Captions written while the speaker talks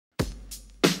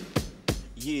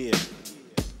Yeah.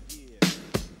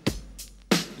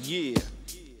 Yeah.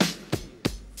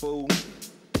 Fool.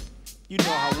 You know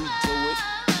how we do it.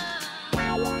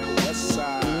 West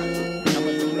side.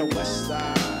 Coming from the west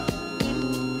side.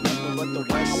 Nothing but the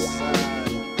west side.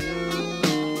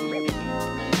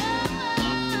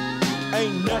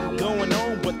 Ain't nothing going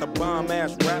on but the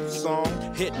bomb-ass rap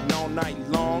song hitting all night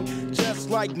long.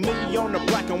 Just like me on the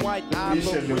black and white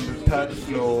Mission album. on the third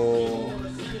floor.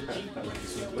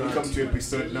 Welcome to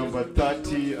episode number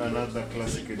 30, another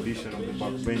classic edition of the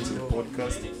Backbenchers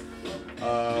podcast.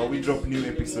 We drop new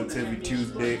episodes every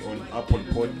Tuesday on Apple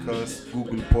Podcasts,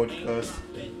 Google Podcasts,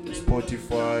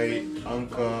 Spotify,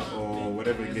 Anchor, or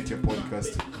wherever you get your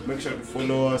podcast. Make sure to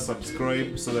follow us,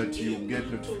 subscribe, so that you get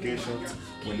notifications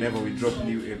whenever we drop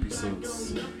new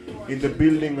episodes. In the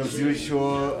building, as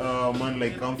usual, a man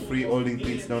like Humphrey holding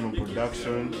things down on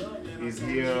production is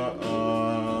here.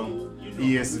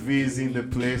 ESV is in the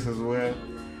place as well,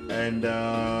 and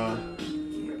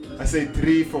I say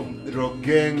 3 from the Rock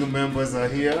Gang members are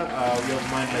here. We have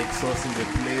man like Sauce in the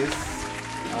place,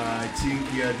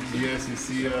 Chinky at GS is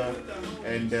here,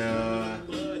 and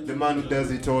the man who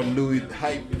does it all, Louis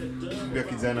Hype.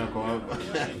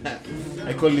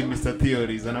 I call him Mr.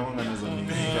 Theories.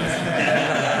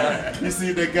 You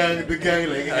see the gang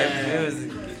like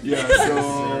yeah, so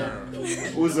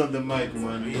who's on the mic,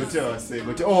 man? What you say?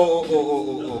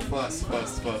 Fast.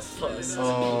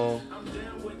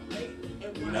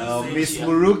 Miss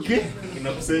Murugi in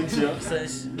absentia.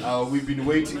 We've been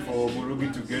waiting for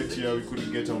Murugi to get here. We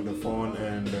couldn't get on the phone,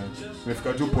 and we've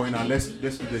got 2 point. Let's do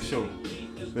the show.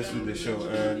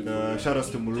 And shout outs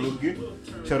to Murugi,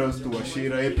 shout outs to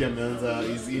Washira. Epi ameanza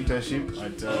his internship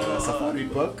at Safari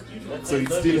Park, so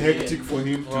it's still hectic for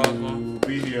him to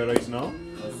be here right now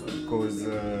because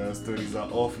stories are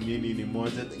off. Nini ni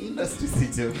moja, the industry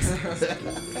jokes.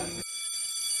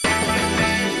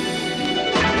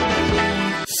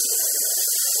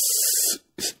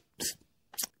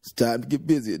 It's time to get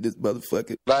busy at this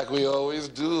motherfucker. Like we always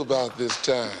do about this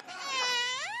time.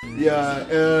 Yeah,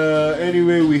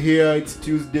 anyway, we're here. It's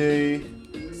Tuesday.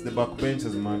 It's the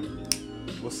Backbenchers, man.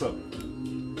 What's up?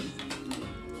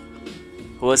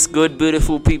 What's good,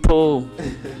 beautiful people?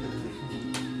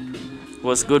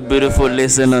 What's good, beautiful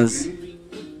listeners?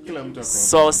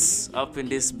 Sauce up in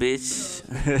this bitch.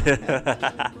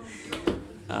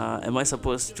 Am I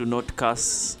supposed to not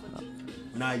cuss?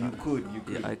 Nah, you could.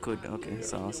 Yeah, I could. Okay,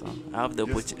 so I have the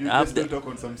Just I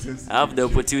have the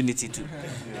opportunity to.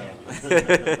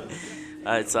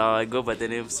 Alright, so I go by the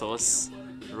name Sauce.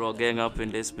 Raw gang up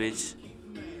in this bitch.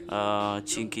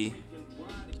 Chinky,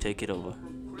 take it over.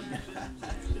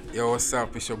 Yo, what's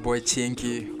up? It's your boy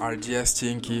Chinky, RGS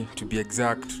Chinky to be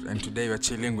exact. And today we're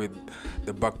chilling with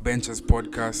the Backbenchers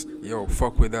podcast. Yo,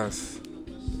 fuck with us.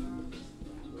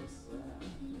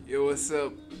 Yo, what's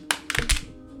up?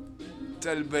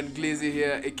 Taliban Glizzy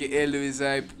here, aka Louis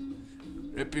Hype,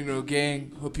 repping our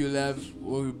gang. Hope you love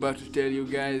what we're about to tell you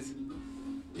guys.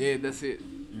 Yeah, that's it.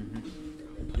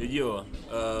 Yo,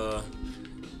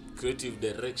 creative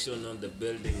direction on the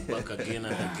building, back again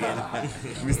and again.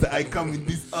 Mr. I come in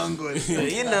this angle.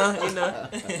 you know.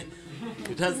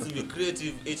 It has to be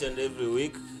creative each and every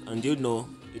week, and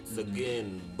it's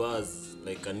again buzz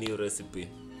like a new recipe.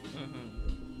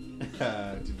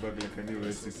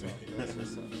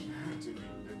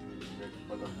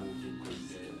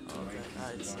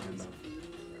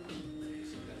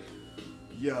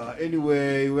 Yeah,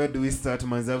 anyway, where do we start?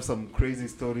 Man, I have some crazy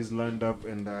stories lined up,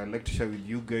 and I'd like to share with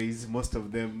you guys. Most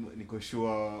of them, Niko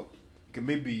sure,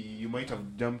 maybe you might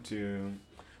have jumped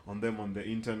on them on the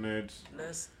internet.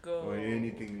 Let's go. Or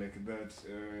anything like that.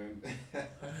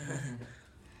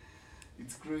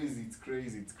 It's crazy.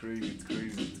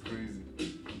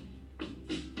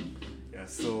 Yeah,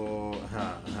 so,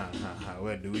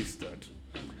 where do we start?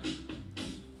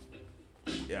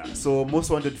 Yeah, so most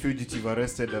wanted fugitive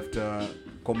arrested after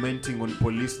commenting on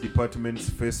police department's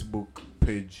Facebook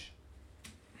page.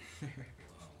 Wow.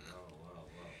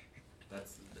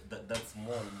 That's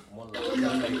more like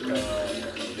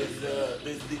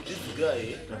there's this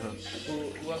guy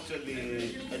who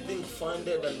actually I think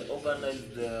funded and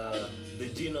organized the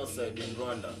genocide in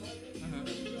Rwanda.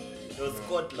 It was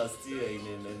caught last year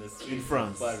in the street in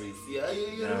France. Paris. Yeah,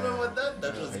 you remember that?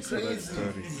 That was crazy.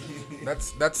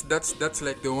 That's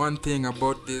like the one thing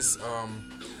about this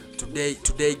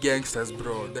today gangsters,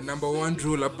 bro. The number one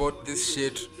rule about this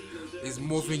shit is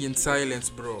moving in silence,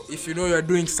 bro. If you know you're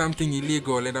doing something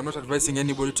illegal, and I'm not advising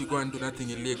anybody to go and do nothing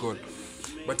illegal,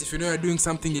 but if you know you're doing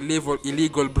something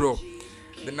illegal, bro,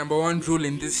 the number one rule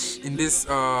in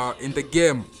the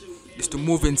game is to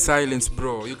move in silence,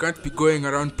 bro. You can't be going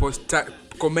around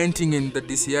commenting in the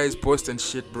DCI's post and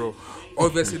shit, bro,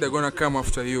 obviously they're gonna come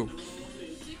after you.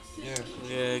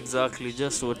 Yeah, exactly.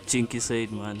 Just what Chinky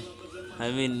said, man. I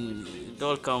mean, it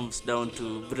all comes down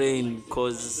to brain,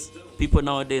 cause people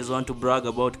nowadays want to brag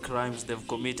about crimes they've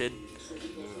committed,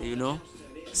 you know,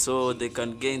 so they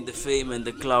can gain the fame and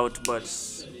the clout. But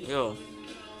yo,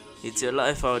 it's your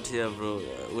life out here, bro.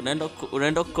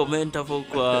 Unaenda comment hapo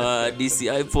kwa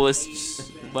DCI post,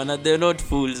 bana, they're not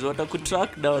fools.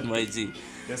 Watakutrack down, my G.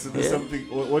 Yeah, so there's something.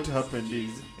 What happened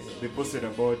is they posted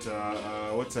about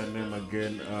what's her name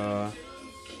again?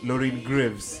 Lauren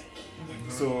Graves.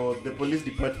 So the police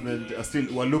department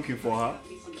were looking for her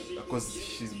because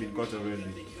she's been caught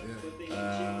already.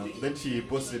 Then she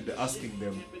posted asking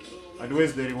them, and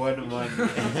where's the reward money?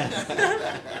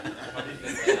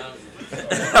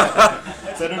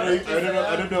 So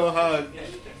I don't know how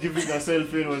giving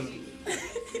herself in was.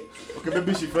 Okay,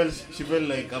 maybe she felt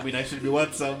like, I mean, I should be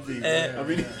worth something. I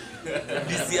mean,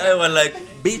 DCI were like,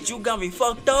 bitch, you got me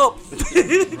fucked up.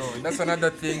 Bro, that's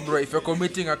another thing, bro. If you're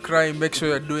committing a crime, make sure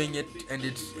you're doing it and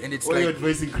it's why like, are you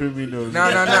advising criminals? no.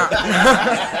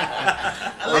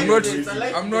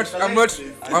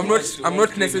 I'm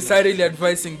not necessarily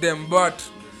advising them,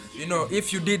 but you know,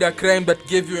 if you did a crime that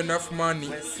gave you enough money,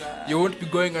 you won't be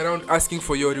going around asking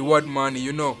for your reward money,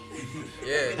 you know.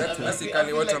 Yeah, that's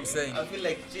basically what I'm saying. I feel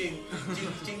like Chink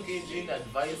ain't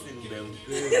advising them.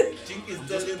 Chink is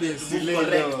telling them to move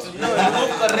correct. No,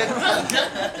 move correct.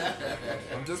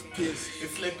 I'm just pissed.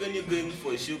 It's like when you're going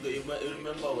for sugar. You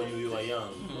remember when you were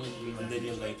young, and then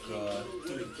you're like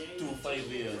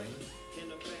 5 years.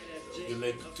 You're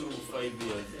like 5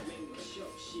 years.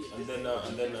 And then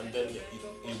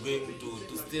you're going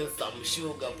to steal some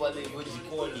sugar pale hivyo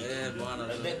jikoni.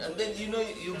 And then you know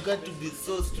you got to be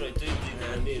so strategic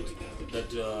on it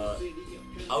that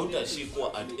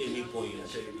hautashikwa at any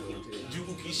point. Juu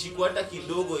ukishikwa hata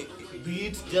kidogo, be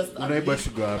it just Unaiba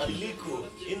sugar a wapi? little,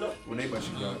 you know. Unaiba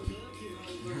sugar wapi?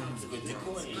 Ziko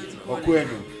jikoni.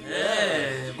 Okwenu.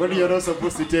 Kwani you're not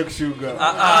supposed to take sugar?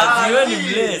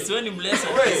 When you bless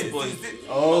at this point.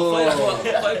 Oh.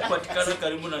 Five patikana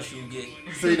karibu na sugar.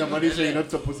 So inamaanisha you're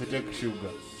not supposed to take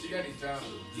sugar.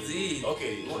 Z.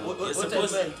 Okay, what I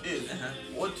meant is,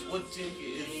 what Chinky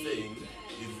is saying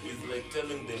is like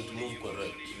telling them to move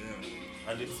correct.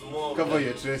 And it's more Cover like,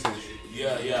 your traces.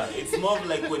 Yeah. It's more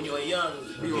like when you're young,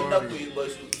 you end up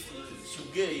with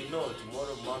sugar, you know,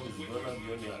 tomorrow mom is gonna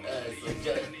be on your ass. So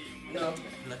just, you know.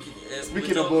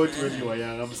 Speaking about when you were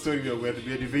young, I'm sorry we are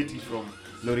debating from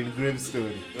Lauren Graves'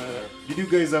 story. Did you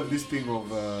guys have this thing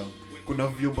of kuna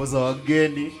vyombo za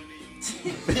wageni?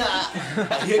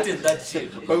 I hated that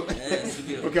shit.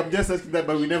 Okay, I'm just asking that,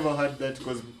 but we never had that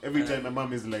because every time my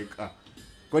mom is like,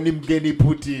 kwani mgeni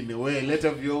put in, we let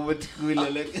up vyombo tukule.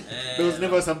 Like, there was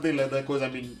never something like that because I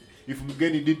mean, if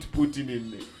mgeni didn't put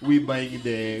in we buying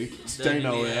the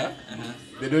China ware,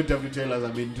 they don't have to tell us.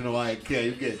 I mean, you know why I care,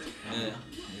 you get.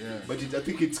 But I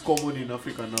think it's common in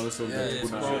Africa now, so that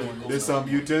there's some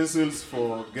utensils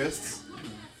for guests.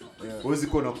 Wezi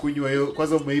kona kunywa hiyo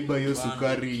kwanza umeiba hiyo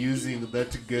sukari using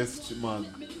that guest mug.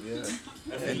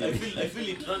 I feel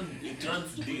it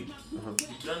runs deep.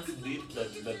 It runs deep that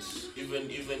even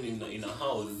in a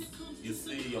house, you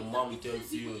see your mom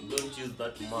tells you don't use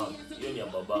that mug. You're your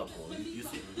babako. You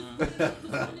see,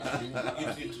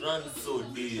 it runs so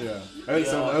deep. Yeah. I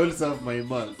also have my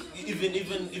mug.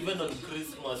 Even on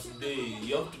Christmas Day,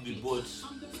 you have to be bought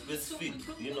specific,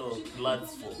 you know,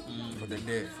 clothes for the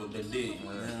day.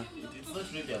 It's not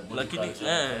really about culture.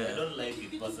 I don't like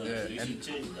it personally. You should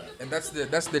change that. And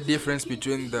that's the difference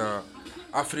between the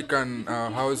African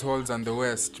households and the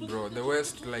West, bro. The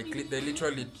West, like they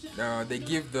literally they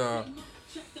give the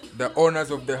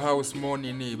owners of the house more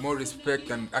respect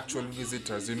than actual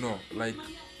visitors, you know. Like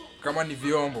kama ni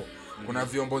vyombo, kuna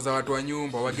vyombo za watu wa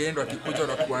nyumba, wageni wakikuja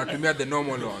wanatumia the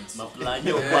normal ones.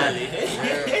 Maplanyo pale.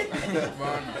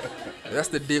 That's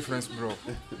the difference, bro.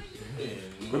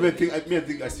 But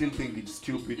I still think it's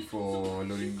stupid for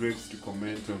Lauren Graves to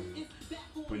comment on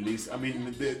police. I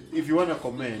mean, if you want to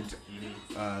comment,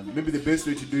 maybe the best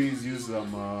way to do is use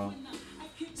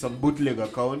some bootleg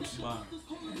account.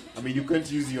 I mean, you can't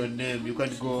use your name. You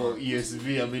can't go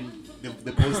ESV. I mean,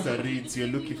 the poster reads, you're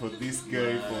looking for this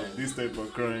guy for this type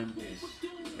of crime.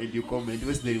 And you comment,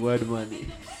 where's the reward money?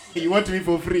 You want me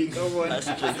for free? Come on.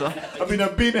 I mean,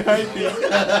 I've been hiding.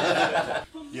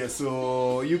 Yeah,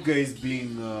 so you guys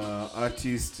being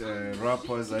artists,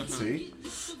 rappers, I'd say,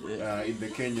 in the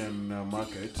Kenyan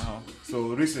market.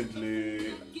 So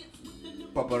recently,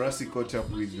 Paparazzi caught up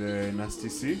with Nasty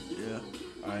C.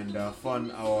 And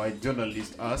our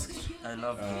journalist asked, I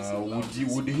love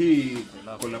this. would he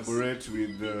collaborate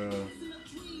with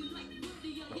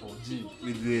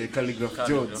with the Calligraph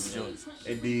Jones,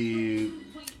 and he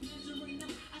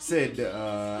said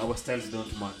our styles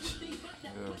don't match.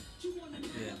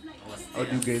 How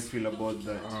do you guys feel about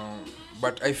that?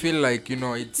 But I feel like, you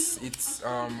know, it's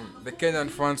the Kenyan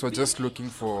fans were just looking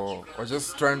for, or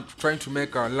just trying to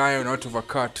make a lion out of a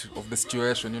cat of the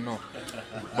situation, you know.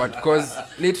 But because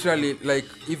literally, like,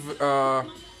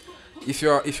 if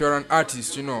you're an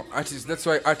artist, you know, that's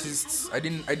why artists, I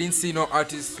didn't see no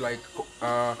artists like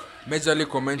majorly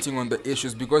commenting on the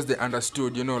issues, because they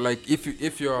understood, you know, like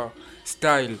if your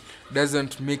style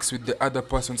doesn't mix with the other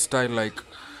person's style, like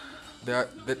the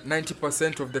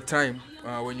 90% of the time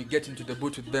when you get into the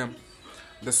booth with them,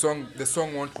 the song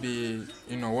won't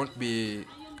be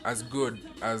as good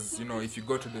as, you know, if you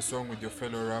go to the song with your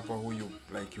fellow rapper who you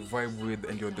vibe with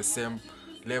and you're the same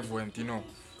level, and you know,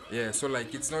 yeah. So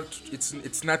like it's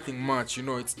nothing much, you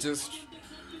know. It's just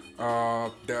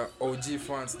the OG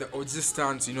fans, the OG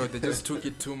stans, you know, they just took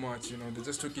it too much, you know, they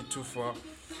just took it too far,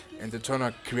 and they're trying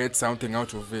to create something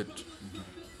out of it.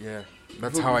 Yeah,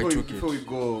 that's how I took it. Before we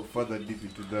go further deep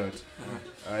into that,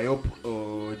 I hope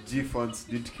G fans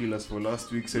didn't kill us for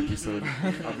last week's episode.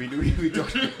 I mean, we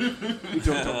talked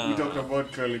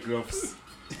about calligraphs.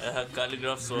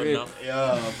 Calligraphs were enough.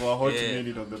 Yeah, for a hot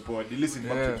minute on the pod. Listen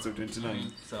back to episode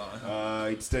 29.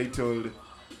 It's titled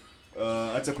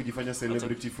acha kujifanya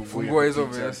celebrity fungua hizo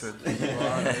message.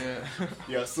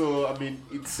 Yeah, so I mean,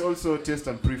 it's also taste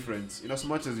and preference. In as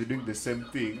much as you're doing the same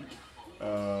thing,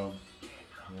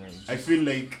 I feel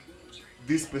like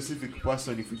this specific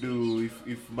person, if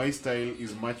my style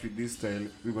is matched with this style,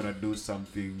 we're gonna do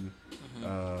something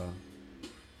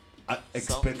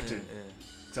expected.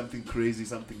 Something crazy,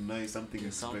 something nice, something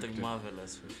expected. Something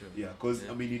marvelous for sure. Yeah, because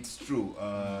I mean, it's true.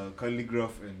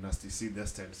 Calligraph and Nasty C, their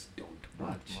styles don't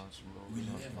match. We'll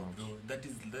never, bro. That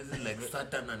is like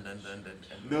Satan and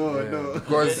No.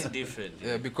 Because very different.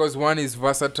 Yeah, because one is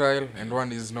versatile and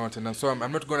one is not, and so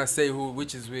I'm not gonna say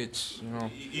which is which, you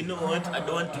know. You know what? I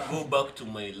don't want to go back to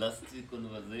my last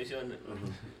conversation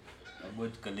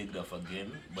about Calligraph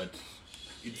again, but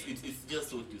it's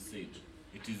just what you said.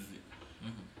 It is.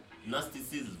 Nasty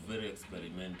C is very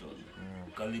experimental.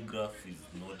 Calligraph is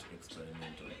not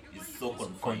experimental. It's so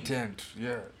confined. Content,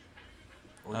 yeah.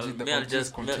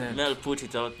 I'll put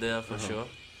it out there for sure.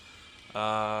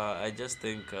 I just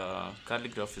think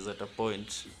Calligraph is at a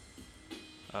point.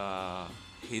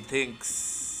 He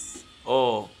thinks,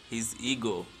 his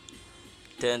ego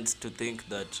tends to think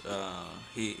that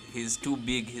he's too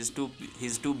big. He's too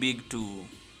big to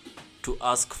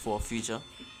ask for a feature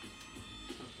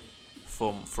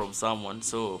from someone,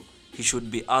 so he should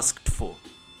be asked for.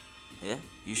 Yeah,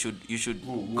 you should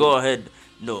go ahead.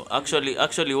 No, actually,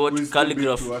 what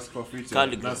Calligraph?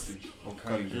 Calligraph.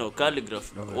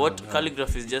 What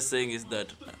Calligraph is just saying is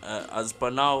that as per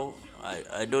now,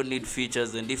 I don't need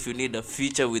features, and if you need a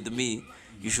feature with me,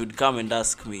 you should come and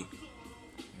ask me.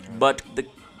 But the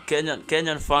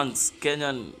Kenyan fans,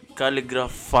 Kenyan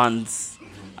Calligraph fans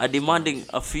are demanding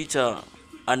a feature,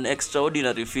 an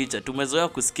extraordinary feature. Tumezoea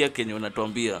kusikia Kenya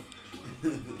unatuambia.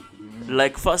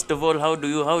 Like, first of all, how do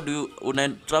you una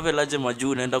travel aje majuu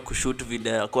unaenda kushoot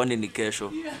video ya kwani ni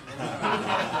kesho?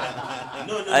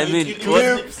 I mean, it is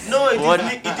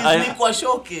kwa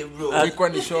shoke, bro. Ni kwa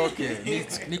ni shoke.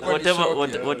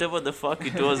 Whatever the fuck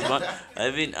it was, man.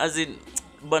 I mean, as in,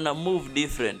 bana move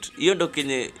different. Hiyo ndo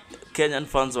Kenyan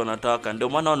fans wanataka, ndio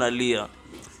maana wanalia.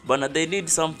 Bana, they need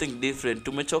something different.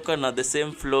 Tumechoka na the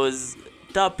same flows.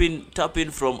 Tap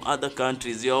in from other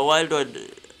countries. You're worldwide,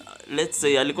 let's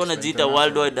say alikuwa anajiita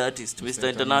worldwide artist, Mr.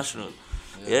 International.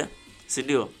 Yeah?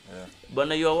 Sidio? Yeah.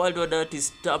 Bana, you are worldwide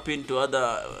artist, tap into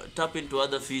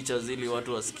other features ili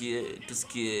watu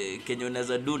tusikie Kenya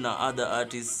unaweza do na other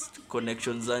artists,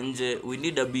 connections za nje. We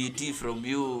need a BT from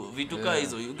you. Vitu ka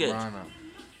hizo, you get?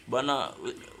 Bana,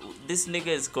 this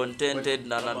nigga is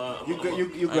contented.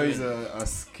 You guys are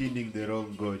skinning the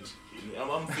wrong goat.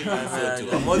 I'm feeling so too.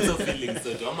 I'm also feeling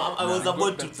so too. I was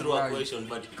about to throw a question,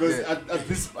 but because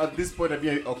at this point, I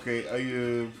mean, okay,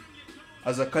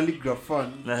 as a Calligraph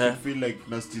fan, I feel like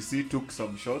Nasty C took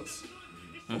some shots.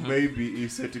 Maybe he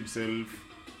set himself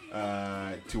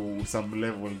to some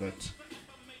level that,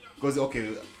 because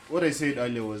okay, what I said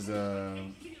earlier was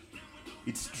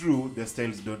it's true their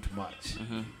styles don't match.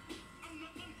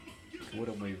 What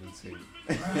am I even saying?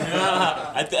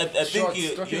 I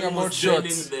think you're about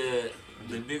shots.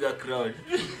 The bigger crowd.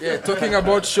 Yeah, talking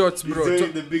about shots, bro.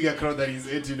 The bigger crowd that is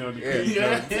 18 on.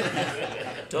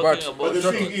 But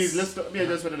the thing is, I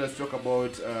just wanted to talk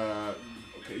about.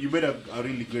 Okay, you made a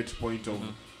really great point of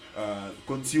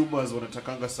consumers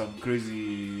wanatakanga some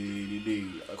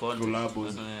crazy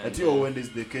collabos. Ati when is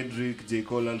the Kendrick J.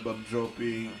 Cole album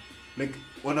dropping? Like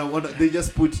they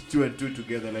just put 2 and 2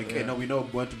 together. Like hey, now we now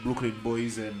want Brooklyn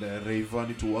Boys and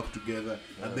Rayvanny to work together,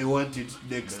 and they want it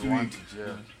next week.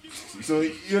 So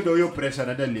your pressure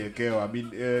nadaliekewa. I mean,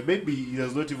 maybe he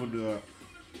does not even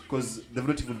because they've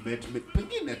not even met.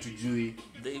 Pengine hatujui.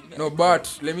 No,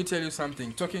 but let me tell you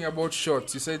something. Talking about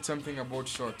shots, you said something about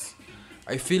shots.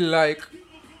 I feel like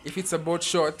if it's about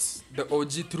shots, the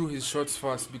OG threw his shots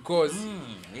first because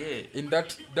in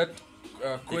that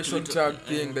question tag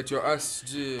thing that you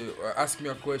asked me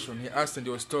a question. He asked and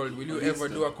he was told, "Will you ever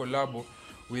do a collab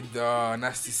with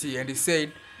Nasty C?" And he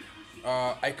said,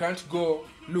 "I can't go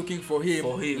looking for him.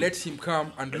 Let him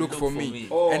come and look for me."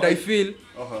 And I feel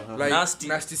like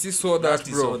Nasty C saw that,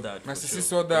 bro. Nasty C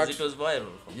saw that. It was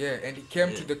viral. Yeah, and he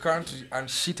came to the country and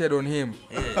shitted on him.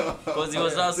 Because he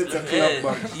was asked, you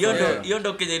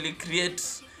know, can you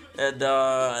create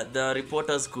the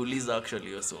reporters kuuliza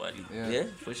actually waswali. Yeah,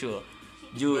 for sure.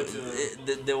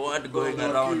 The word going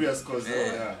around. Curious cause,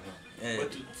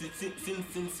 But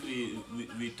since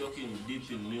we talking deep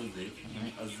in music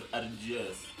as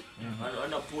RGS, I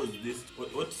wanna pose this.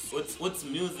 What's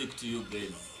music to you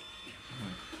guys?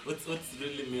 What's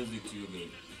really music to you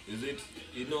guys? Is it,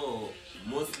 you know,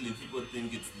 mostly people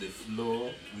think it's the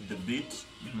flow with the beat,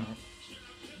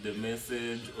 the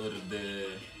message, or the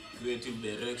creative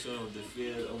direction of the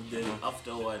film, of the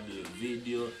afterward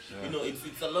video. You know,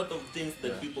 it's a lot of things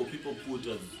that people put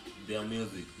as their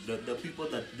music. The people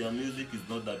that their music is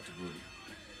not that good,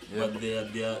 but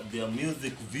their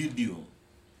music video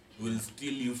will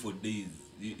steal you for days.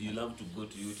 You'll have to go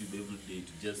to YouTube every day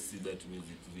to just see that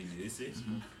music video. You see?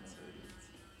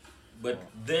 But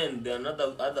then there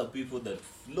are other people that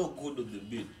flow good on the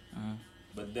beat,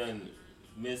 but then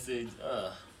message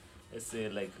let's say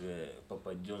like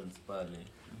Papa John's pale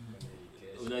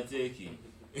unacheki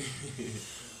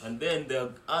and then there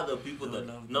are other people that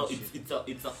now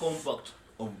it's a compact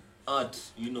of art,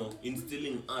 you know,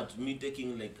 instilling art, me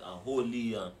taking like a whole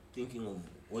year thinking of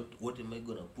what am I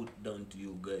gonna put down to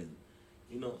you guys,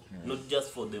 you know, not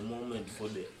just for the moment, for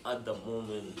the other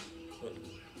moment.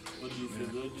 What do you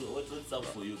think? What's up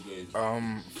for you guys?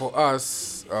 For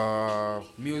us,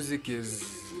 music is,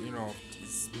 you know,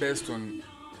 it's based on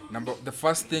the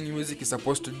first thing music is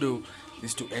supposed to do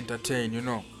is to entertain, you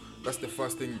know. That's the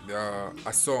first thing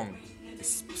a song,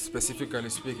 specifically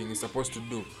speaking, is supposed to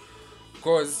do.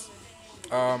 Because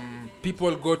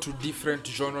people go to different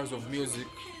genres of music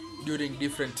during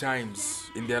different times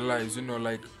in their lives, you know,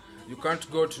 like you can't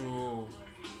go to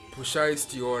Pusha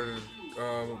T or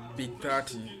Big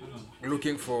 30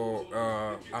 looking for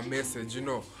a message, you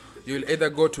know. You'll either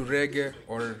go to reggae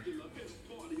or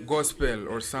gospel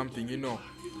or something, you know.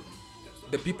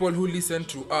 The people who listen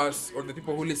to us or the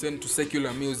people who listen to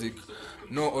secular music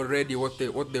know already what they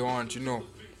want, you know.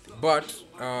 But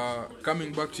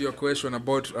coming back to your question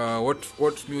about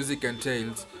what music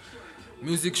entails,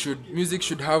 music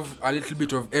should have a little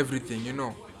bit of everything, you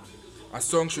know. A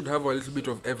song should have a little bit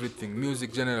of everything.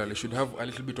 Music generally should have a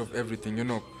little bit of everything, you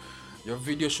know. Your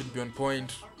video should be on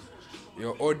point.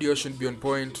 Your audio should be on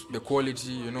point. The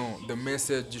quality, you know, the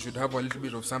message, you should have a little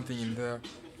bit of something in there,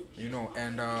 you know.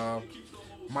 And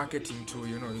marketing too,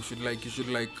 you know. You should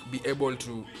be able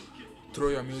to throw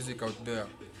your music out there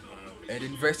and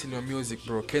invest in your music,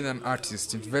 bro. Kenyan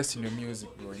artists, invest in your music,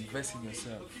 bro. Invest in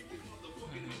yourself.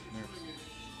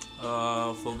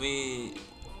 For me,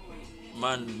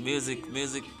 man, music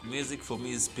for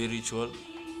me is spiritual,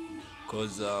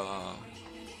 cause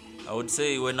I would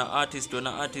say when an artist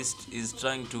is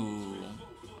trying to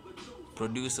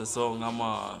produce a song,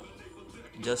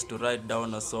 just to write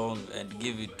down a song and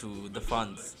give it to the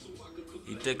fans,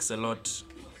 it takes a lot,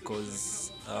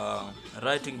 cause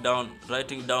writing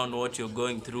down what you're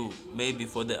going through, maybe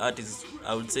for the artist,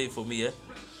 I would say for me,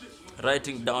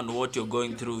 writing down what you're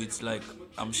going through, it's like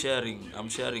I'm sharing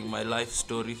my life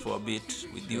story for a bit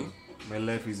with you. My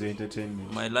life is your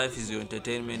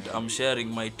entertainment. I'm sharing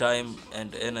my time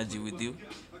and energy with you,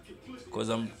 because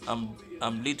I'm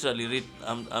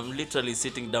literally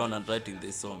sitting down and writing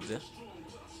these songs,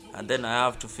 and then I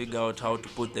have to figure out how to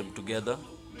put them together,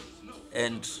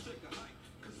 and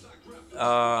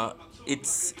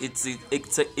it's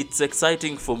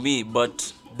exciting for me,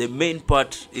 but the main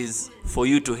part is for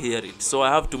you to hear it, so I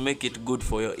have to make it good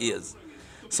for your ears.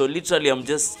 So literally I'm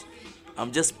just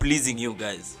pleasing you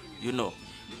guys, you know.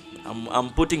 I'm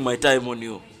putting my time on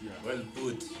you. Well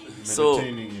put. So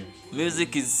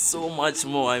music is so much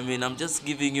more. I mean, I'm just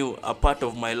giving you a part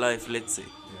of my life, let's say.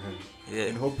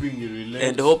 And hoping you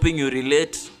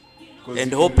relate. 'Cause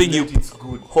And if hoping relate, you- it's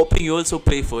good. Hoping you also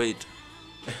pay for it.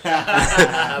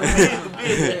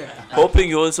 Hoping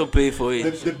you also pay for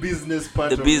it. The business part.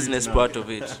 The of business it now. part of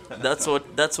it. That's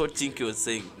what Chinky was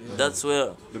saying. That's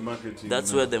where The marketing.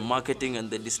 where the marketing and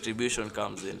the distribution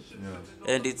comes in.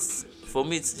 Yeah. And it's for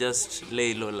me it's just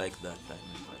lay low like that.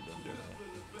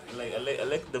 I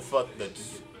like the fact that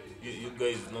you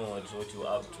guys know what you're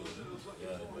up to.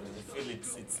 Yeah, I feel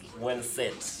it's well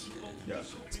set. Yeah.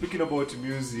 Speaking about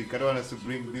music, I don't want us to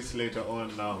bring this later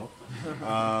on now.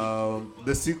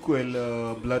 The sequel,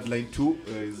 Bloodline 2,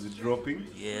 is dropping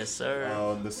Yes, sir.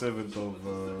 on the 7th of.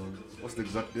 What's the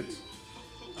exact date?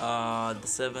 The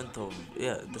 7th of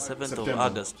September.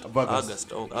 August. Of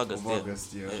August. August, Of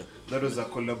August, yeah. That was a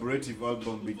collaborative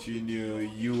album between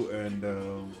you and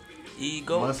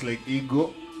Ego. Mans like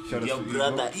Ego. Shout out Your to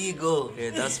brother Ego. Yeah,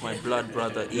 that's my blood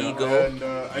brother Yeah, Ego. and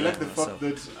I like the fact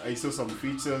that I saw some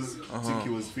features. Chinky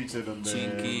was featured on the,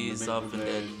 Chinky is up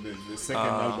in the second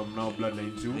album now,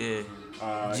 Bloodline 2. Yeah.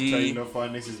 G. China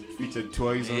Furnace is featured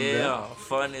twice on there. Yeah,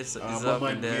 fun is up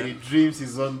Mama in there. Gary Dreams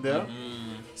is on there.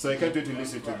 So I can't wait to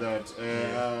listen to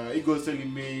that. Ego's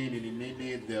telling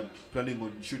me they're planning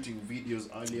on shooting videos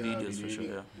earlier. Videos for sure,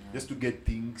 yeah. Just to get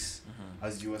things,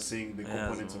 as you were saying, the Yeah,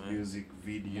 components so, of yeah. music,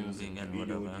 videos, Moving and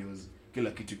video whatever. audios.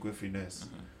 Kila kitu kwe finesse.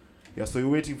 Yeah, so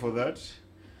you're waiting for that.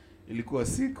 Ilikuwa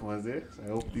sick, maze. So I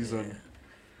hope this one.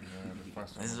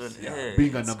 This one, Yeah,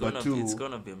 being a it's number gonna two. It's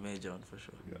gonna be a major one for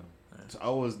sure. Yeah. So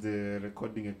how was the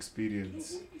recording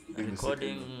experience? doing the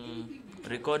second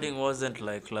Recording wasn't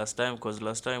like last time, because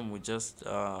last time we just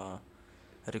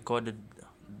recorded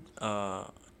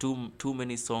too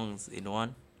many songs in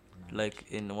one, like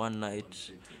in one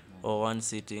night or one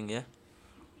sitting, yeah.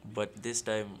 But this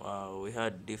time we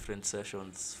had different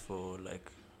sessions for,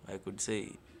 like, I could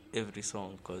say every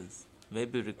song, because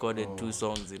maybe recorded 2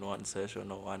 songs in one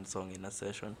session or 1 song in a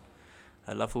session.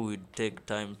 Alafu we'd take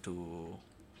time to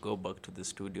go back to the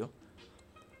studio.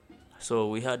 So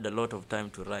we had a lot of time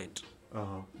to write,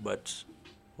 but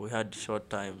we had short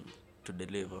time to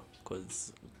deliver,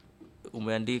 because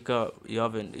umeandika, you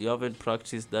haven't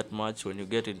practiced that much. When you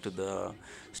get into the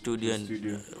studio and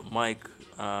mic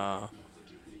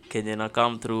kenye na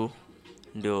come through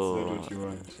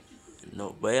ndio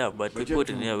no, but yeah, but we put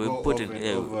in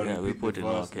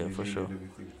work, yeah, for sure.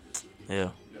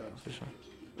 Yeah, for sure.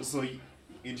 So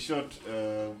in short,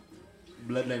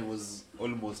 Bloodline was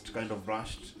almost kind of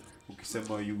rushed.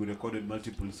 Ukisema you recorded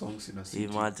multiple songs in a city.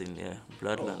 Imagine, yeah,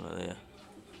 Bloodline, yeah.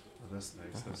 Oh, that's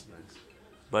nice. That's nice.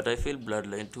 But I feel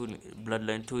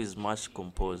Bloodline 2 is much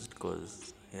composed,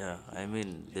 because yeah, I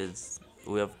mean,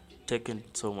 we have taken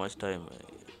so much time,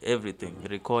 everything,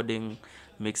 recording,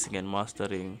 mixing and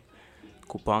mastering,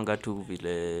 kupanga tu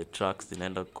vile tracks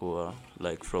zinaenda kuwa,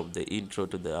 like from the intro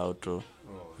to the outro.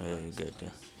 Yeah, you get,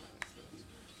 yeah.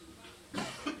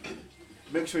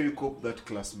 Make sure you cop that,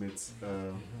 classmates.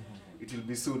 It will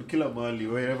be soon. Kila Mali,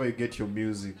 wherever you get your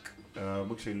music,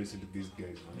 make sure you listen to these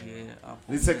guys, man. Yeah,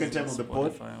 This second time on the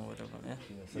pod? Whatever,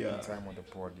 Yeah. Time on the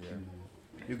pod, yeah.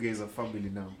 You guys are family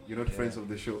now. You're not friends of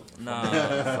the show. Nah,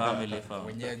 family.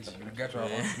 Wenyeji, we got our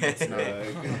own plates now.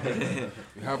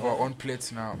 We have our own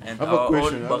plates now. And I have a our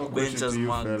question. own I have a question backbenchers to you,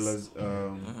 mugs. fellas.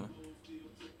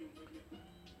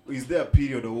 Is there a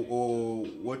period or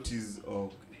what is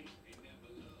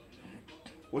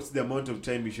what's the amount of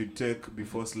time you should take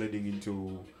before sliding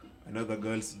into another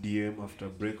girl's DM after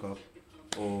breakup,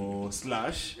 or /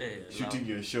 shooting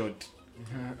your shot?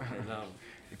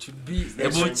 It should be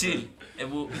Ebu chill.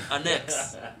 Ebu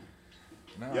annex.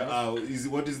 Yeah.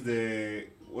 What is the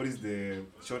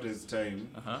shortest time?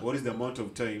 What is the amount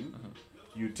of time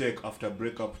you take after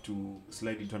breakup to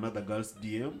slide into another girl's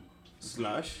DM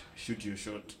 / shoot your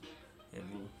shot?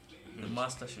 Ebu. The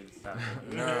master should start.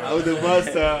 Oh, the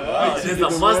master! There's a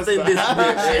master in this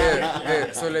bitch.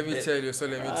 yeah. So let me tell you. The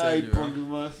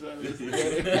master.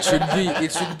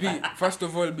 It should be. First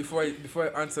of all, before I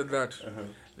answer that,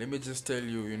 let me just tell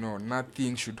you,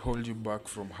 nothing should hold you back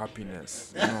from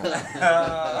happiness.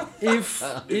 If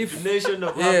Nation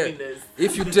of happiness.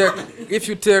 if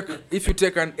you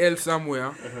take an L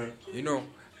somewhere,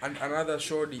 and another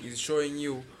shorty is showing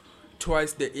you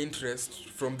twice the interest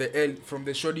from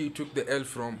the shorty you took the L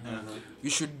from,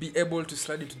 you should be able to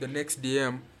slide into the next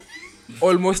DM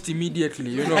almost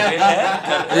immediately, Yeah.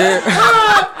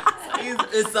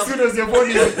 As soon as your phone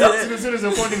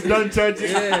is done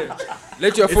charging. Yeah.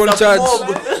 Let your phone charge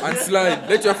and slide.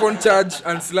 Let your phone charge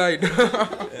and slide.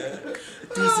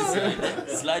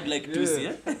 Slide like Tusi,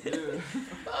 yeah?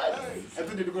 I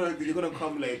thought you're gonna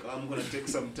come like, I'm gonna take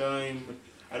some time.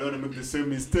 I don't want to make the same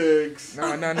mistakes.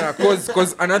 Nah.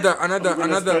 Cause another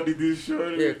Study this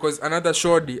short. yeah, cause another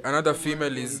shorty, another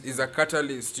female is a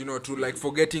catalyst, you know, to like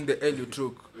forgetting the L you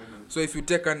took. So if you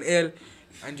take an L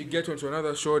and you get onto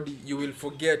another shorty, you will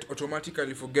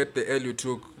automatically forget the L you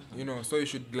took. You know, so you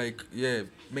should like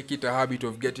make it a habit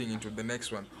of getting into the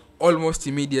next one almost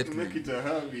immediately. Make it a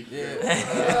habit.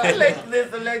 Yeah. I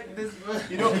like this.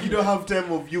 You don't have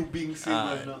time of you being seen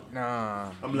right now.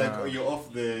 Nah. I'm like, oh, you're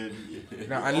off the.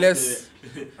 Nah, unless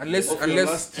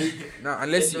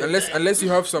you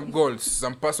have some goals,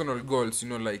 some personal goals, you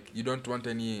know, like you don't want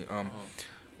any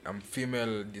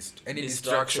female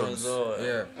distractions.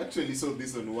 Yeah. Actually, saw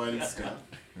this on Wildstar.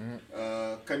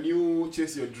 Can you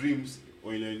chase your dreams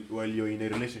while you're in a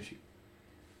relationship?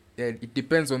 Yeah, it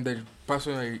depends on the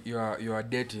person you are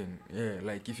dating. Yeah,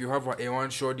 like if you have a A1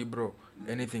 shorty, bro,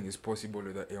 anything is possible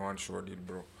with a A1 shorty,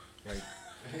 bro. Like,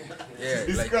 yeah,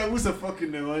 This like, guy was a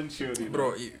fucking one shorty.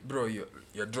 bro,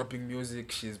 you're dropping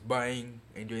music, she's buying,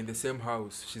 and you're in the same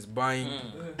house. She's buying,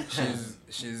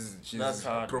 she's That's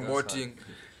hard, promoting,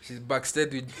 she's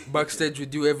backstage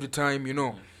with you every time, you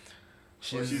know.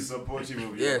 She's supportive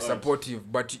of you. Yeah,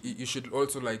 supportive, but you should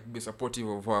also like be supportive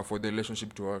of her for the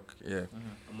relationship to work. Yeah.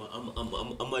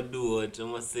 I'ma do what?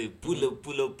 I'ma say pull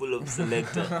up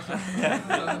selector.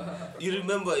 you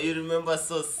remember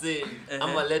so saying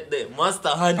I'ma let the master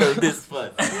handle this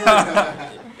part.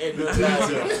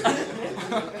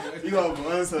 You have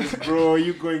answers, bro.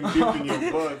 You going deep in your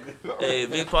bag. Hey,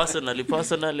 me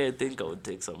personally, I think I would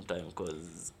take some time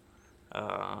because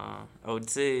I would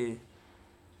say,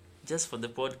 just for the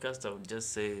podcast, I would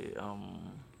just say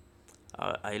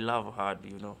I love hard,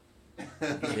 you know.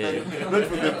 Yeah. Not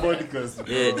for the podcast.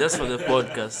 Bro. Yeah, just for the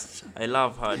podcast. I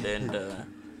love hard, and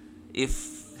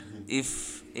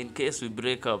if in case we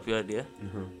break up,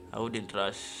 I wouldn't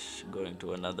rush going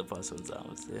to another person's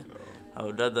house. Yeah. I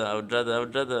would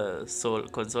rather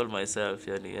console myself,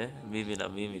 mimi na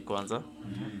mimi kwanza.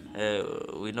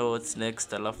 We know what's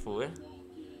next, alafu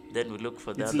then we look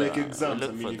for that. It's like exams. I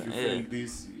mean, if you fail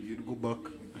this, you'd go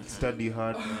back, study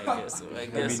hard. I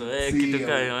guess so. Kitu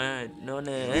kayo,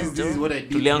 This is what I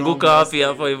did tulianguka wapi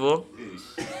hapo hivyo?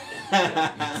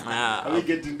 Are we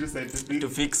getting to scientific? To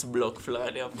fix block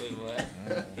fulani hapo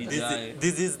hivyo.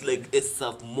 This is like a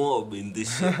sub mob in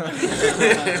this shit.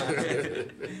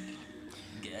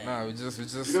 Nah, we just.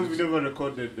 You know, we never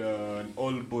recorded an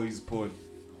all boys pod.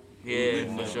 Yeah,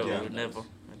 for sure. Yeah. We never.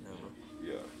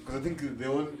 Yeah, because I think they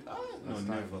all. No,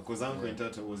 never. Because Uncle and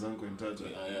Tata was Uncle and Tata.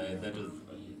 Yeah, that was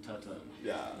Tata.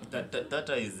 Yeah.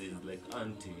 Tata is like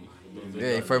auntie.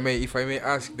 Yeah, if I may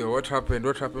ask though, what happened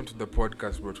to the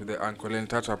podcast, bro, to the Uncle and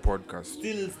Tata podcast?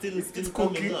 Still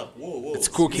cooking. coming up. Whoa. It's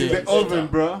cooking. In the oven,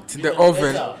 bro. It's in the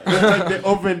oven. At the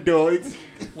oven door. It's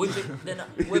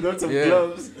with lots of Yeah.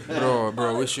 gloves.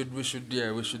 Bro, we should,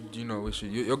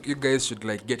 you guys should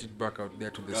like get it back out there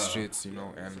to the streets, you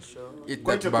know, and eat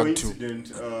Quite that a bag too.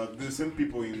 coincidence. The same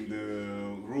people in the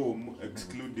room,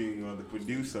 excluding the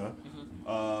producer,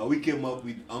 we came up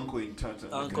with Uncle and Tata.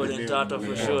 Uncle Like, and the Tata name.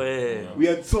 for sure. Yeah. We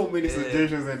had so many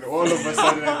suggestions, and all of a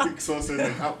sudden, I think Sauce said,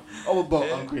 like, how about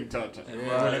Uncle and Tata? We're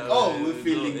like, we're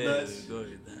feeling that. Go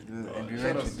with that. And we Shout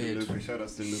went out to to date. Lupe. Shout out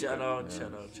to Lupe. Shout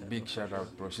out. Big shout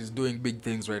out, bro. She's doing big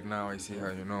things right now. I see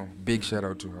her, you know. Big shout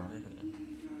out to her.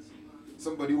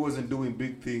 Somebody who wasn't doing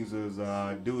big things was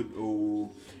a dude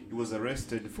who he was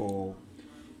arrested for.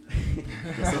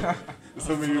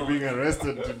 So many people being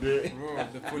arrested today. Bro,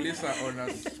 the police are on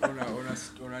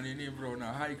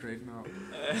a hike right now.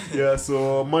 Yeah,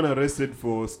 so a man arrested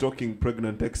for stalking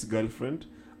pregnant ex-girlfriend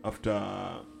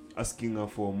after asking her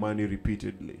for money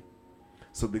repeatedly.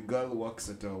 So the girl works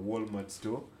at a Walmart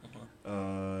store.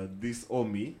 This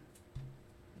Omi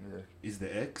is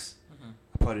the ex,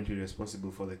 apparently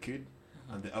responsible for the kid,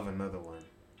 and they have another one.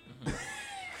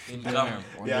 Income.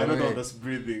 Yeah, another one that's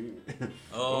breathing.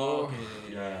 Oh.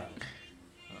 Yeah.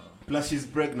 Plus she's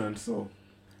pregnant, so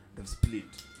they've split.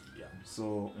 Yeah.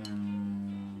 So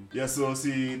so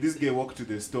see, this guy walked to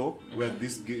the store where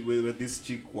this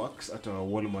chick works at a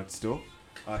Walmart store.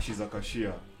 She's a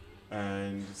cashier,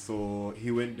 and so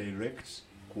he went direct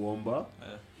kuomba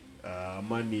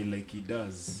money like he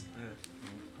does.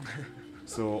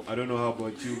 So I don't know how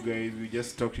about you guys. We're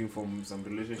just talking from some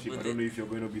relationship. I don't know if you're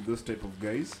going to be those type of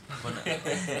guys.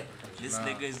 This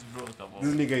nigga is broke.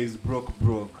 This nigga is broke.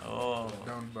 Oh.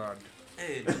 Down bad.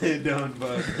 Hey. Down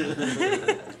bad.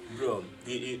 Bro,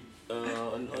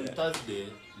 on Thursday,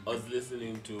 I was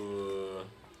listening to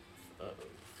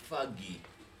Faggy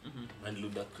and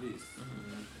Ludacris.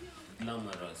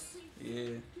 Glamorous.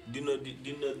 Yeah. Do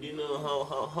you know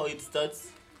how it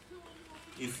starts?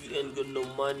 if you ain't got no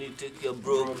money, take your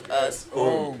broke ass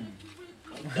home.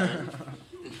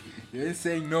 You ain't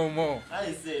saying no more.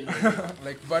 I say no.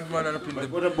 Like Batman up in But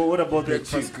the what about the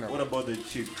Breakfast chick? Club. What about the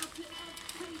chick?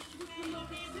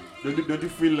 Don't you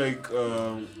feel like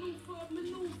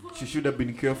she should have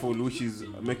been careful who she's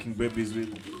making babies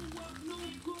with?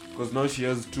 Because now she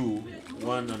has two,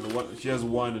 she has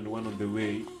one and one on the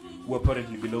way, who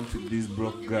apparently belong to this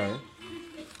broke guy.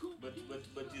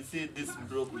 But you see this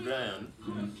broke Brian,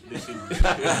 they should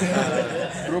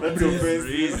That's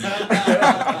offensive.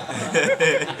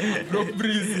 Broke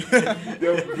breeze.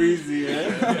 They're breezy,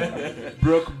 eh?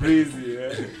 Broke breezy,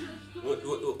 eh?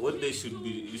 what they should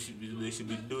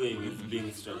be doing is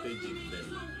being strategic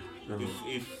then.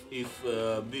 If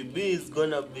BB is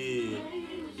gonna be,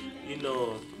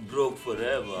 broke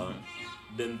forever,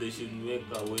 then they should make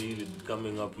a way with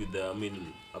coming up with a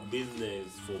business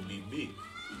for BB.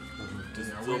 To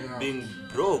stop being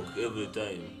broke every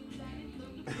time.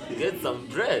 Get some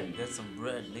bread. Get some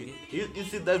bread, nigga. You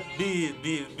see that B.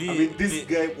 I mean, this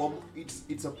guy,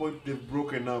 it's a point they've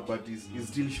broken up, but he's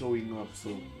still showing up, so.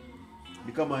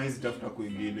 Ni kama hizi tafuta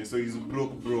kwingine, so he's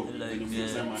broke. Like,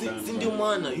 Si ndio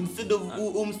maana, instead of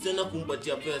msichana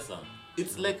kumpatia pesa,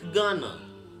 it's like Ghana.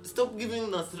 Stop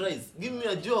giving us rice. Give me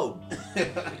a job.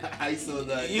 I saw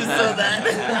that. You saw that?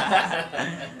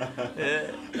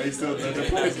 I saw that.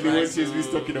 Apparently, what she was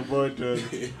talking about,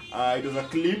 it was a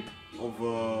clip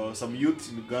of some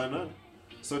youth in Ghana,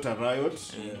 sort of riot.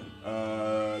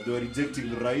 They were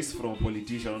rejecting rice from a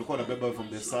politician. Walikuwa wanabeba from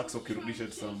the sacks wakirudisha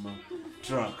to some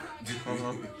truck.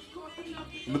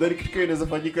 Mdhani kitu kile inaweza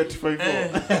fanyika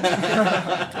 254.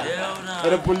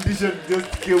 And a politician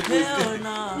just came with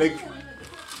like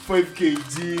 5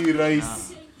 kg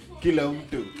rice. Kila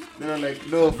mtu. They're like,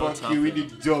 no, fuck you, we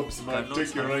need jobs, man.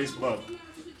 Take your rice back.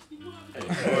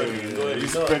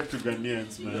 Respect to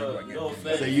Ghanaians, man. No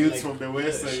offense. The youths from the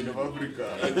west side of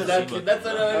Africa. Exactly, that's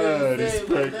what I was saying.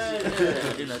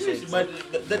 Respect.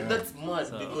 But that's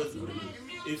mad because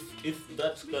if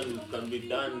that can be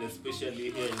done, especially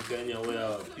here in Kenya,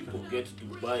 where people get to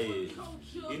buy,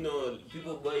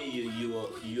 people buy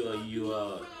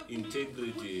your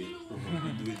integrity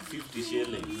with 50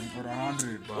 shillings. For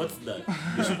 100. What's that?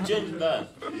 You should change that.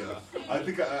 Yeah, I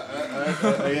think I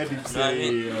heard him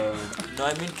say. No,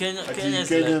 I mean Kenya is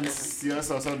Kenyans, like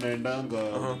siasa wasa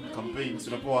naendanga campaigns.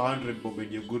 Unapewa 100 bob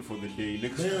and you're good for the day.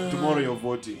 Tomorrow you're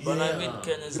voting. but I mean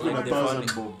Kenya is like the 1,000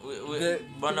 funny.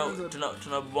 Bana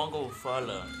tunabonga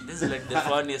ufala. This is like the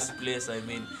funniest place. I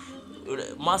mean,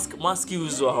 mask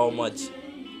uzwa how much?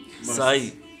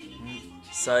 Sai.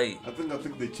 I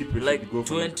think the cheapest Like should go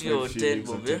for 20 like or 10 shillings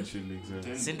bob, 10 yeah? shillings,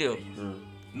 yeah. Sindio?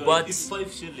 No, But- it's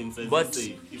 5 shillings, as But you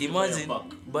say. If you buy a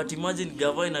pack. imagine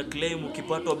gava ina claim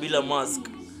ukipatwa bila mask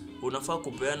unafaa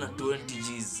kupeana 20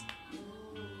 Gs.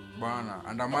 Bana,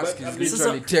 and a mask is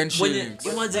Sasa, literally 10 mwenye- shillings.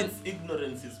 Imagine That's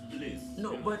ignorance is bliss.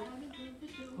 no but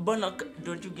bana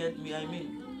don't you get me? I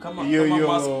mean kama Yo,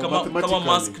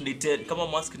 mask ni 10 kama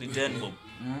mask ni 10 bob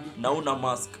na una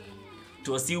mask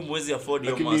to assume mwezi afford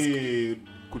your mask. Lakini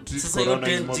kutreat Sasa hiyo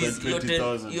corona is 10 more than Gs, hiyo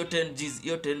 20,000.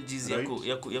 10 Gs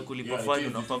ya kulipa Yeah, fine it is.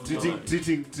 unafaa kutoa.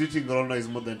 Treating corona is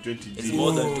more than 20 It's Gs.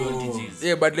 more than 20 Gs.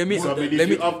 Yeah, but let me So I mean, let if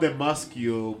me you have the mask,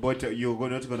 you're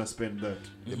not gonna spend that.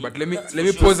 but let me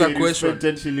pose So a you question. spend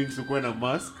 10 shillings ukuwe na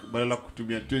mask, badala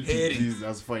kutumia 20 Heri. Gs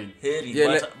as fine. Hairy,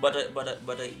 Yeah, but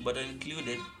I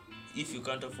included if you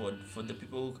can't afford for the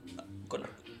people who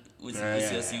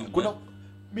Kuna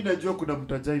mimi najua kuna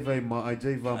mtu ajaiva mask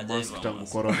Ajaiva tangu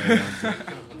mask. corona ianze.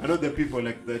 I know the people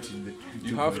like that in the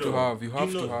You have to have You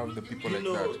know- the people do like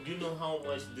you know, that. Do you know how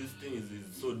much this thing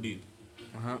is so deep?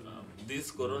 Uh-huh.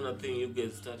 This corona thing you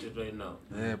get started right now.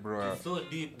 Yeah, bro. It's so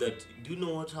deep that do you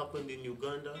know what happened in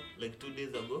Uganda like 2 days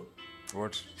ago?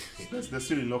 What? They're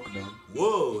still in lockdown.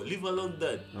 Whoa, leave alone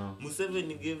that. Oh.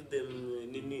 Museveni gave them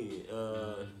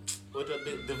what are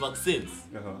the vaccines?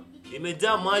 Uh-huh.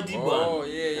 Imejaa maji Oh, bwana.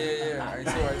 yeah. I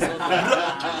saw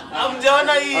that.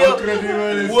 Amjaona How hiyo.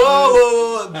 credible is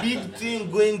Whoa, big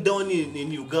thing going down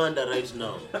in Uganda right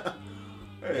now.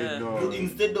 Hey, no.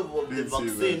 Instead of the Didn't see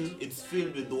vaccine, it's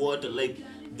filled with water. Like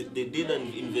they did an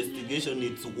investigation,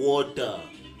 it's water.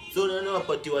 So now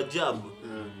wapatiwa jab,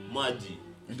 maji,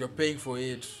 And you're paying for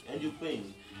it. and you pay.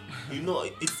 You know,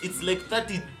 it's like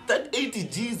 80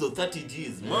 Gs or 30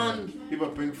 Gs, man. People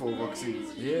are paying for vaccines.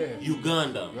 Yeah.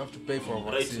 Uganda, You have to pay for a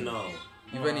right vaccine. now.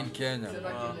 Even in Kenya.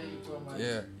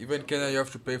 Yeah. Even Kenya you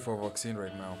have to pay for a vaccine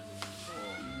right now.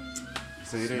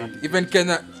 So it ain't. Even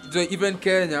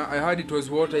Kenya, I heard it was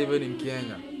water even in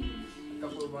Kenya.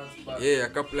 Yeah,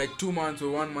 like 2 months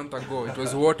or 1 month ago. It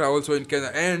was water also in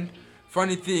Kenya. And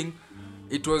funny thing,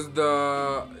 It was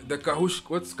the Kahush.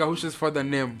 What's Kahush's father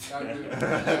name?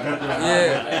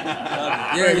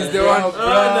 Yeah, he's the one.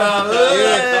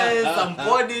 Some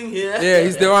podding here. Yeah,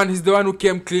 he's the one who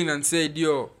came clean and said,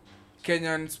 "Yo,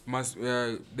 Kenyans must.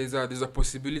 There's a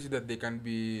possibility that they can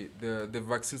be the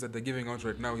vaccines that they're giving out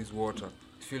right now is water,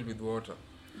 filled with water,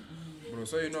 bro.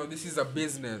 So this is a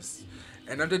business.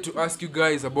 And I wanted to ask you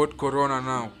guys about Corona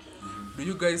now. Do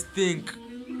you guys think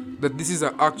that this is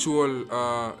an actual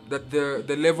that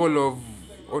the level of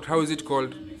how is it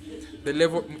called?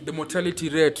 The mortality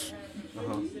rate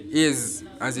is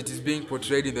as it is being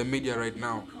portrayed in the media right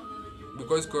now?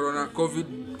 Because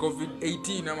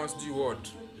COVID-18, I must do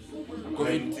what?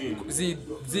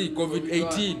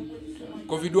 COVID-18,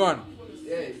 COVID-1.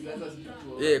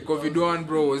 Yeah, COVID-1,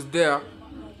 bro, was there,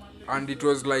 and it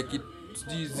was like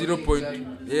 0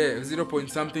 point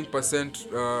something percent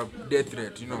death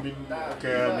rate.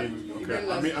 I'm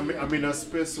in a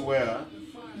space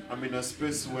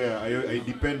where I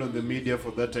depend on the media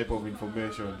for that type of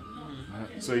information.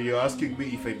 So you're asking me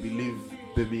if I believe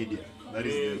the media? That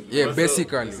is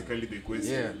basically the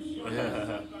question.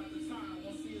 Yeah.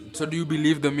 So do you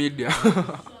believe the media?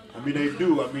 I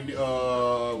do.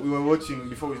 We were watching,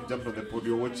 before we jumped on the pod,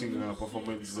 we were watching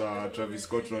performance Travis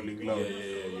Scott Rolling Loud.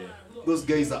 Yeah. Those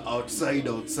guys are outside,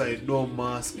 no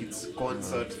mask, it's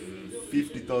concert,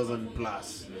 50,000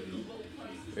 plus.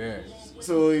 Yeah.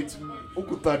 So it's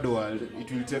third world,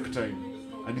 it will take time.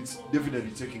 And it's definitely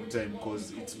taking time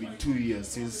because it's been 2 years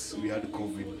since we had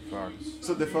COVID.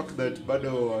 So the fact that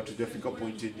bado hatujafika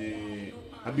point yenye,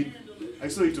 I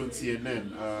saw it on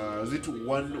CNN. Was it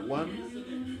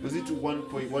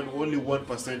 1.1? Only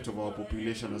 1% of our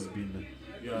population has been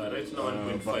right now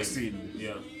 1.5 vaccine.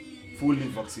 Yeah. Fully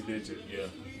vaccinated. Yeah.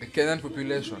 The Kenyan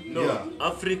population. No, Yeah.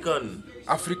 African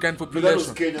That population.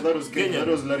 was Kenya. Kenya. That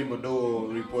was Larry Mado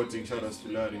reporting. Shout out to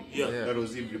Larry. Yeah. That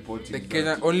was him reporting. The that-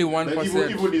 Kenya only that 1%.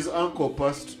 even his uncle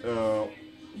passed of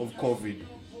COVID.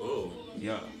 Oh.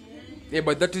 Yeah. Yeah,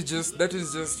 but that is just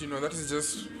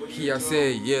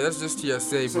hearsay. Yeah, that's just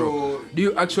hearsay, bro. So Do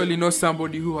you actually know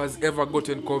somebody who has ever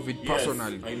gotten COVID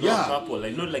personally? Yes, I know a couple. I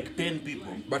know like 10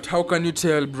 people. But how can you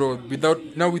tell, bro? Without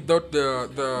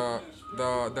the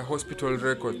hospital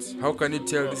records, how can you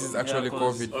tell this is actually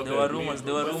COVID? Okay, There were rumors.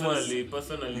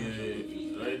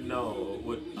 Personally, right now,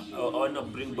 I want to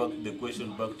bring back the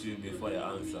question back to you before I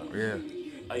answer. Yeah.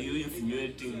 Are you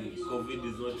insinuating COVID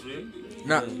is not real?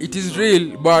 Now, it is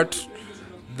real, but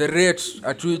the rate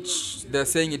at which they're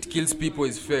saying it kills people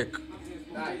is fake.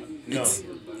 It's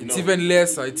even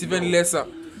lesser. It's even lesser.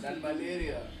 Than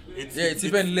malaria. It's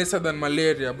even lesser than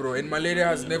malaria, bro. And malaria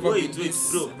has never been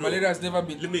this. bro. Malaria has never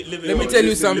been. Let me Let me tell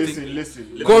you something. Listen.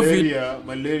 COVID.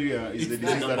 Malaria is the It's disease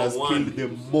that number has one. killed the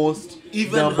most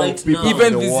Even number right of people now. Even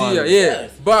in the this world. year, yeah.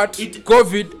 Yes. But It- the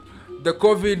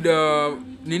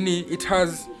COVID, it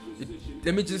has.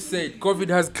 Let me just say, COVID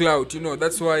has clout.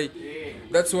 That's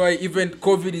why even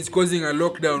COVID is causing a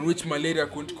lockdown, which malaria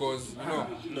couldn't cause.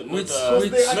 Which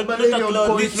They had malaria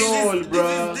on control,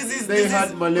 bruh. They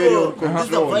had malaria on This is a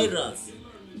control. virus.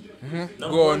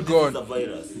 Go on. This is a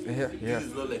virus. Yeah. This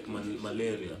is not like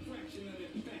malaria.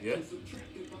 Yes.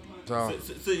 So,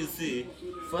 So you see,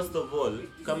 first of all,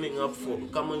 coming up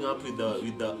with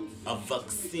a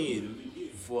vaccine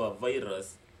for a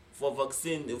virus. For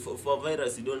a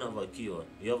virus, you don't have a cure.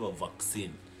 You have a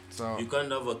vaccine. So You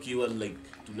can't have a cure like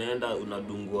tunaenda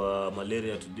unadungwa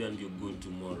malaria today and you're good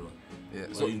tomorrow. yeah.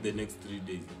 Or So in the next 3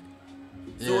 days.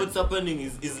 So Yeah. what's happening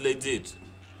is legit.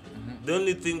 The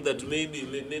only thing that maybe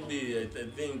I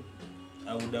think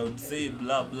I would say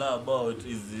blah blah about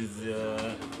is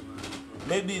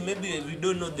maybe we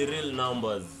don't know the real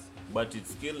numbers, but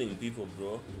it's killing people,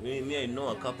 bro. Me I know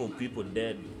a couple people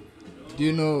dead. Do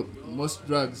you know most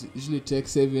drugs usually take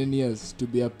 7 years to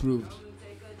be approved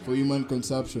for human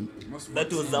consumption?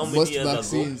 That was how many Most years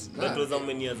vaccines. ago? That was how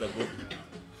many years ago?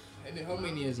 And how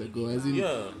many years ago? As in,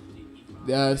 Yeah.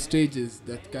 there are stages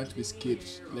that can't be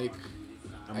skipped. Like,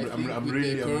 I think with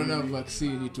the corona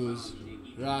vaccine, it was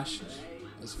rushed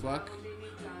as fuck,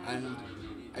 and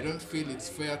I don't feel it's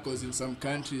fair because in some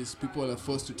countries people are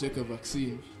forced to take a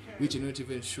vaccine, which you're not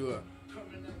even sure.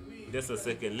 Just a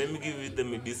second. Let me give you the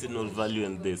medicinal value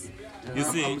in this. You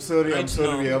see, I'm sorry,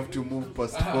 now- we have to move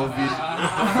past COVID.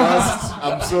 First,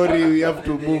 I'm sorry, we have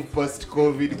to move past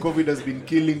COVID. COVID has been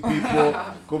killing people.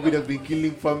 COVID has been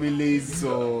killing families,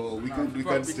 so we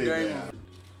can't stay there.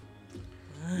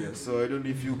 Yeah, so I don't know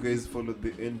if you guys followed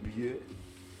the NBA.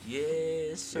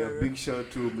 Yes, Yeah, sir. big shout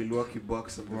out to Milwaukee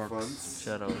Bucks and the fans.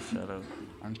 Shout out.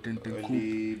 and Tente Coop.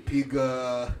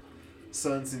 Walipiga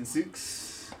Suns in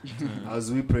 6.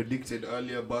 As we predicted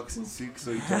earlier, Bucks in 6,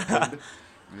 so it happened.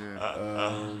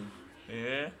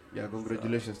 Yeah. Yeah,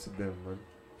 congratulations to them, man.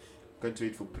 Can't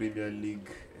wait for Premier League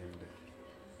and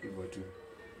Evo too.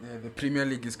 Yeah, the Premier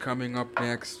League is coming up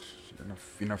next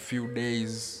in a few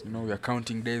days. You know, we are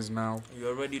counting days now. You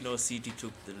already know City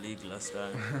took the league last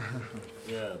time.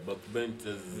 Yeah, but Ben's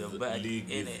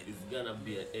league is gonna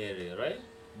be an area, right?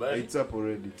 But It's up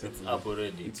already. it's up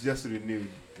already. It's just renewed.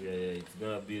 Yeah, it's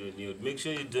gonna be renewed. Make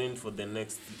sure you join for the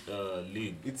next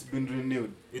league. It's been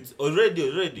renewed. It's already.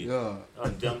 Yeah.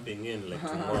 I'm jumping in like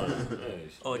tomorrow.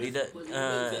 Yes. Oh,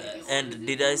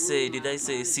 did I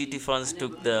say City fans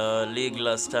took the league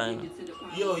last time?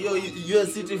 Yo, you're a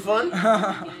City fan?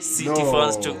 City No.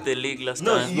 fans took the league last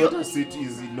No, time. Not a City.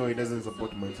 No, he doesn't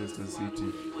support Manchester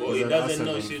City. Oh, He's he an doesn't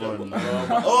know Arsenal shit fan.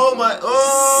 about. Oh my!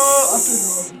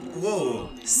 Oh! Whoa!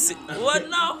 What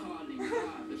now?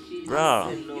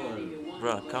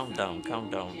 Bruh, calm down,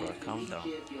 bruh, calm down.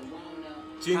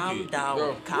 Chinky, Calm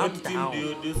what team down.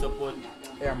 do you support?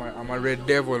 Yeah, I'm a Red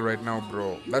Devil right now,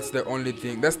 bro. That's the only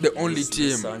thing. That's the only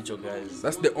team. Sancho guys.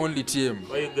 That's the only team.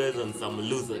 Why you guys on some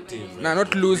loser teams? Nah,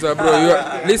 not loser, bro. You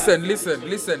are, listen.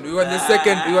 We were the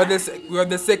second. We were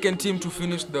the second team to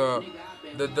finish the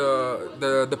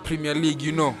Premier League.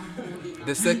 You know,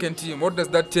 the second team. What does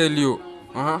that tell you?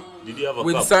 Did you have a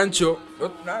With cup? Sancho.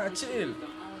 Nah, chill.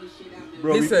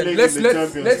 Bro, we Listen, played let's in the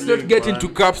Champions let's not League, get man. into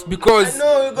cups because I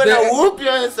know you're gonna the- whoop your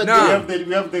ass Nah.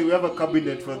 again. We have a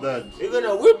cabinet for that. You're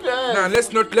gonna whip your ass. Nah,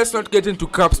 let's not get into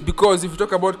cups because if you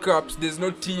talk about cups, there's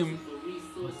no team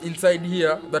inside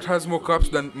here that has more cups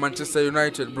than Manchester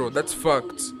United, bro. That's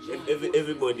facts.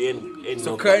 Everybody ain't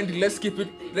So no kindly let's keep it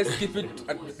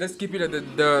at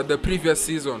the previous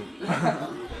season.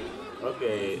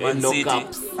 Okay, Man ain't no City.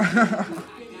 cups.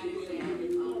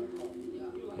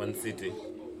 Man City.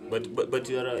 But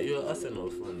you're Arsenal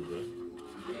fan, bro.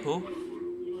 Who?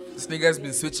 This nigga's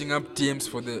been switching up teams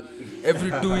for the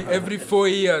every 4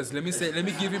 years. Let me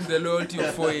give him the loyalty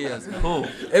of 4 years. Who?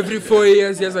 Every 4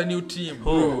 years he has a new team. Who?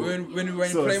 Bro, when we were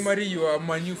in So- primary, you are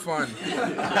my new fan.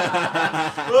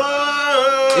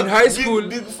 Oh, In high school-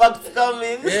 big facts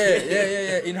coming.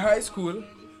 Yeah. In high school,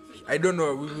 I don't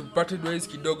know. We parted ways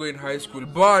kidogo in high school,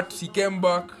 but he came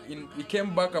back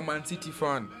a Man City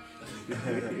fan.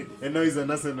 And now he's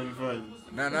an Arsenal fan.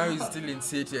 Now he's still in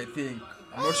City, I think.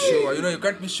 I'm not sure. You know, you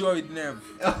can't be sure with Nev.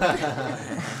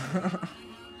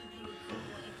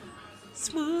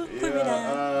 Smooth criminal.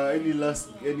 Yeah.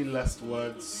 Any last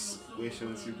words,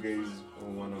 questions you guys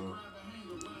wanna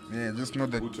Yeah, just know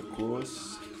that. put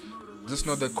across? Just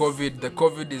know the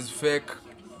COVID is fake,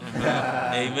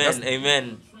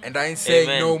 Amen. and I ain't saying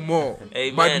Amen. no more.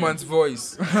 Amen. Badman's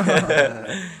voice.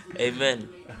 Amen.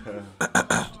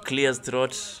 Clears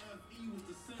throat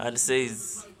and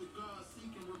says,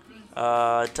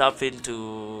 tap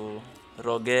into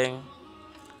Rogang,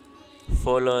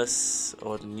 follow us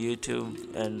on YouTube,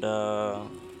 and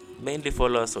mainly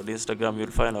follow us on Instagram.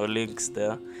 You'll find our links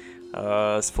there.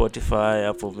 Spotify,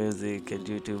 Apple Music, and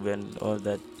YouTube, and all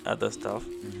that other stuff.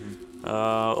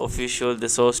 Official The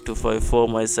Source 254,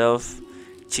 myself,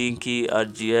 Chinky,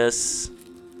 RGS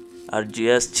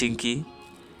Chinky,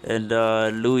 and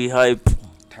Louis Hype,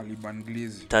 Taliban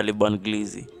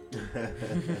Glizzy.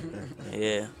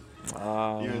 Yeah.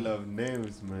 You love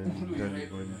names,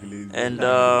 man. And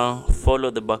follow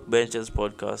the Backbenchers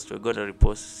podcast. We're gonna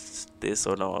repost this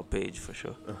on our page for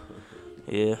sure.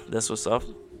 Yeah, that's what's up.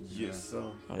 Yes, sir.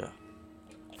 Yeah.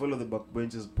 Follow the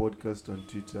Backbenchers podcast on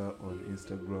Twitter, on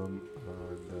Instagram,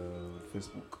 and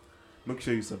Facebook. Make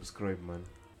sure you subscribe, man.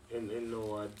 And no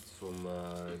words from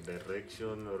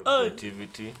direction or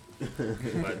creativity.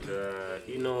 But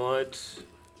you know what?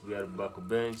 We are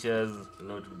backbenchers,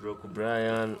 not broke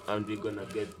Brian, and we're gonna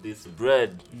get this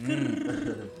bread.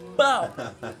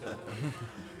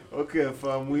 Okay,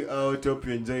 fam, we out. Hope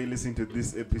you enjoy listening to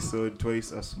this episode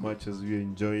twice as much as we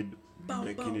enjoyed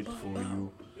making it for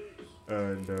you.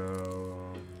 And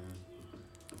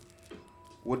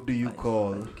what do you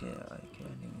call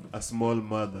a small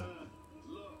mother?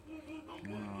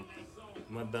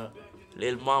 Mother.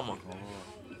 Lil Mama.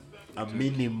 A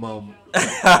minimum.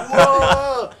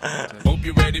 Hope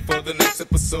you're ready for the next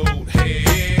episode.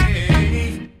 Hey.